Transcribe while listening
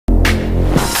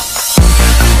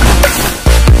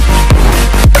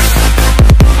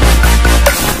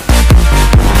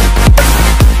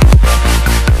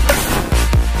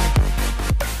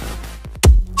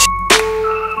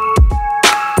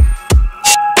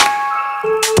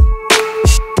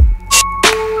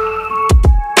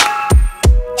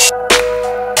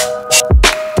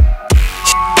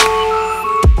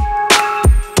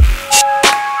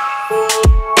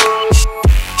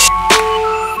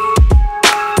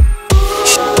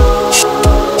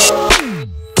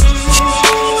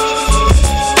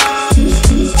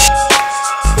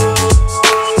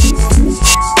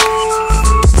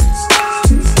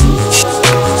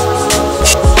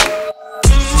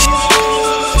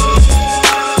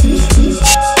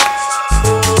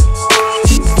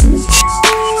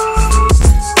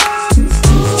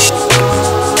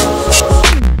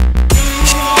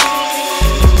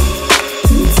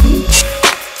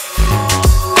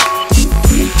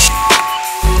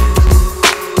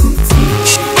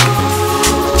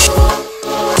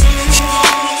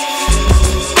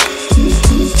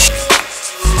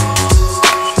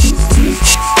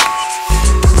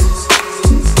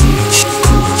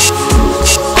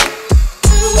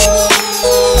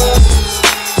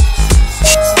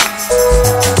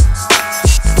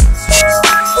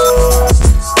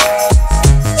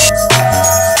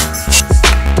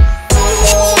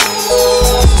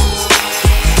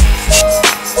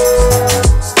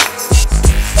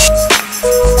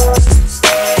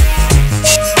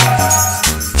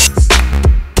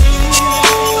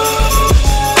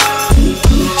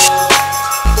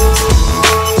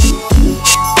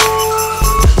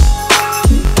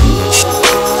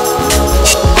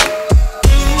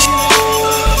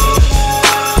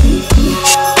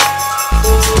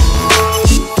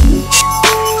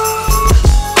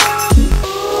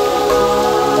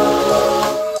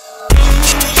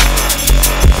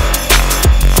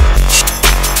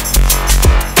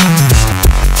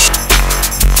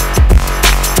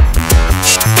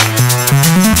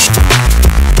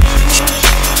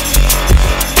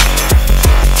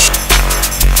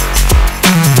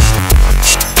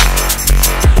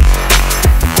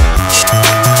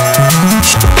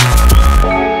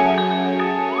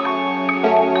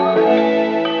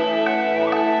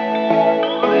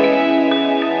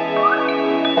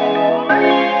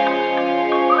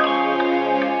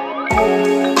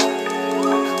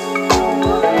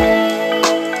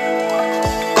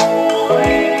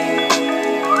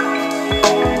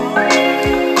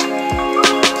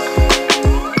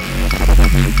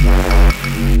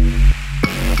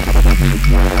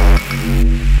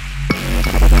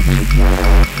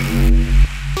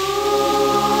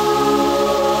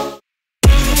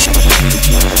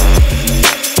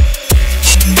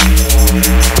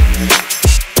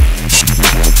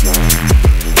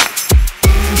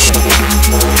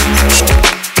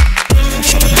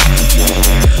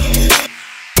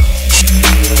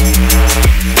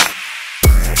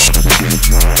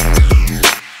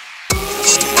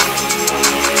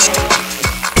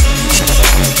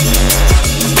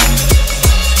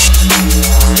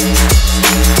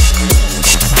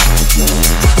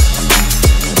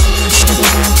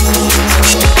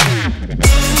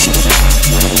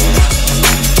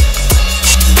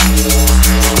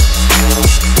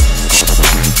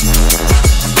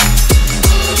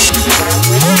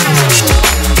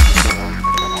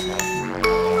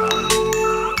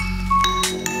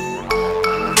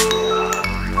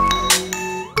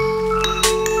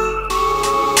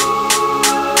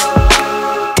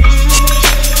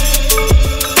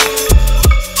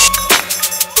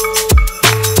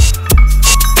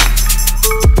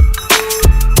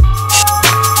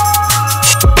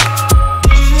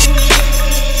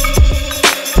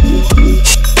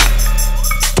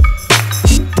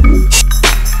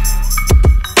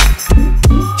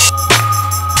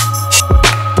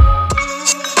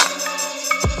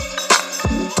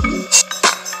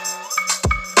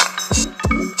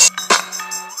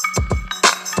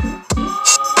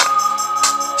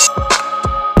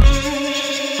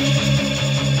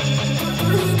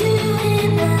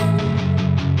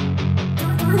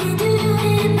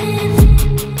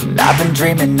I've been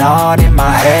dreaming on in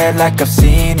my head like I've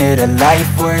seen it. A life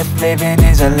worth living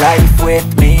is a life with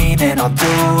meaning. I'll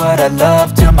do what I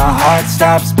love till my heart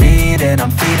stops beating.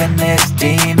 I'm feeding this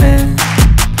demon.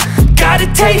 Got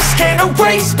a taste, can't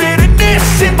erase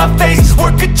bitterness in my face.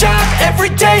 Work a job every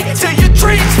day till your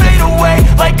dreams fade away.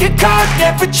 Like a card,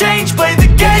 never change, play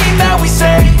the game that we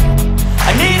say.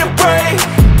 I need a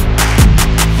break.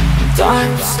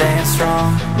 I'm staying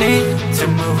strong, need to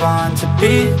move on to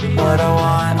be what I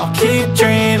want. I'll keep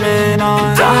dreaming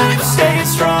on. I'm staying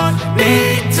strong,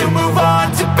 need to move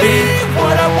on to be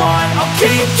what I want. I'll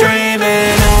keep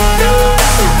dreaming on.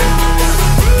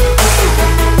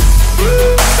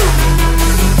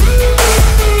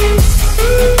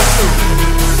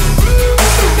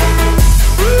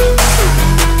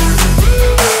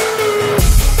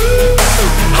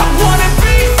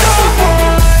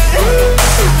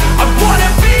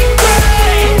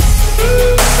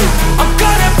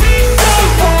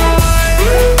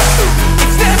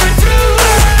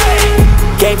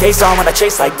 Face on when I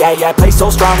chase like that. Yeah, I play so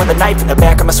strong with a knife in the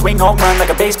back. I'ma swing home run like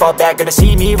a baseball bat. Gonna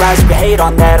see me rise, you can hate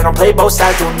on that. I don't play both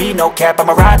sides, doing me no cap.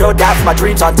 I'ma ride or die for my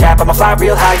dreams on tap. I'ma fly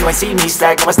real high, you ain't see me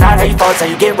slack. No, it's not how you fall, it's how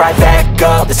you get right back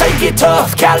up. That's how you get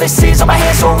tough. Calluses on my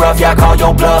hands so rough, yeah, I call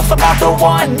your bluff. I'm not the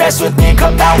one, mess with me and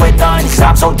come out with none. Cause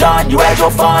I'm so done, you had your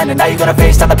fun. And now you're gonna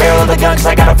face down the barrel of the gun. Cause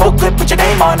I got a full clip with your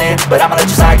name on it. But I'ma let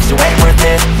you slide cause you ain't worth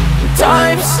it.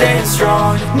 I'm staying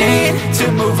strong, need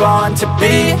to move on to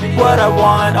be what I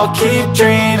want. I'll keep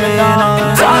dreaming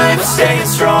on. I'm staying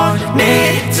strong,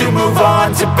 need to move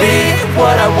on to be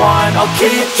what I want. I'll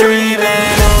keep dreaming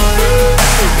on.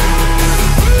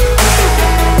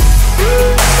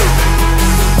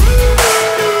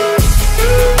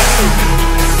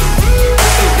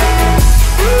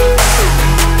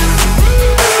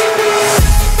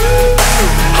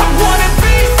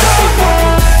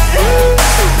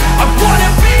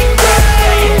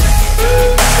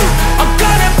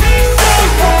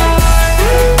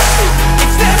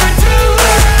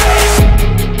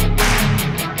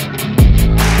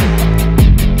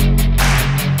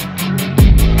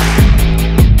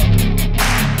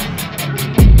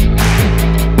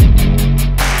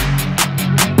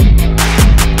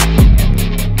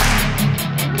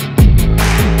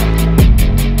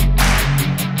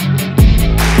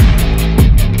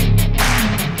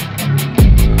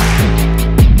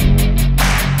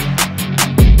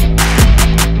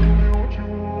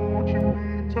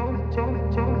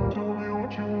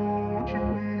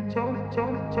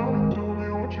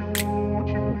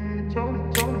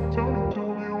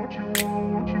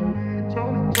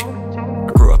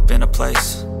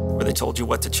 Told you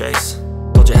what to chase,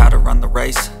 told you how to run the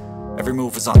race. Every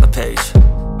move was on the page,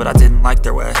 but I didn't like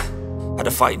their way. Had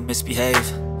to fight and misbehave,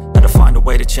 had to find a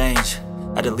way to change.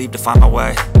 Had to leave to find my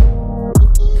way.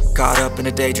 caught up in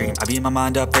a daydream, I beat my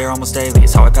mind up there almost daily.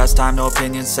 It's how I pass time, no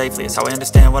opinions safely. It's how I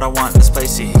understand what I want in this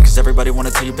place, see. Cause everybody wanna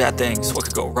tell you bad things, what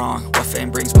could go wrong, what fame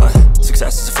brings. But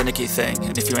success is a finicky thing,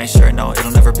 and if you ain't sure, no,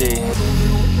 it'll never be.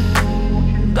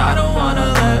 I don't wanna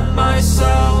let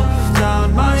myself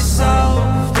down,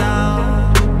 myself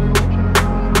down.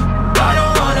 I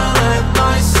don't wanna let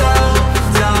myself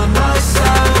down,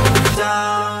 myself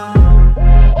down.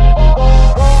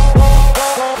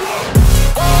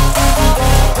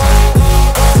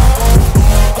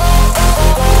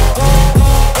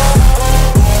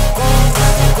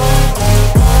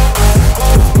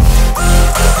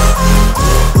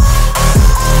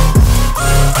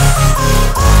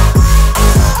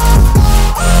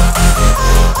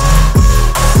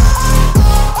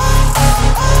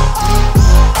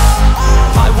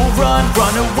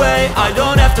 I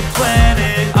don't have to plan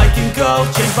it, I can go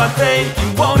change my fate.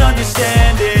 You won't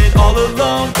understand it, all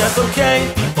alone, that's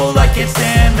okay. People, I can't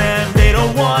stand them, they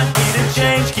don't want me to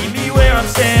change. Keep me where I'm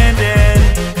standing,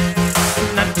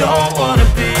 and I don't wanna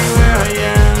be where I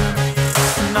am.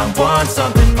 And I want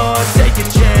something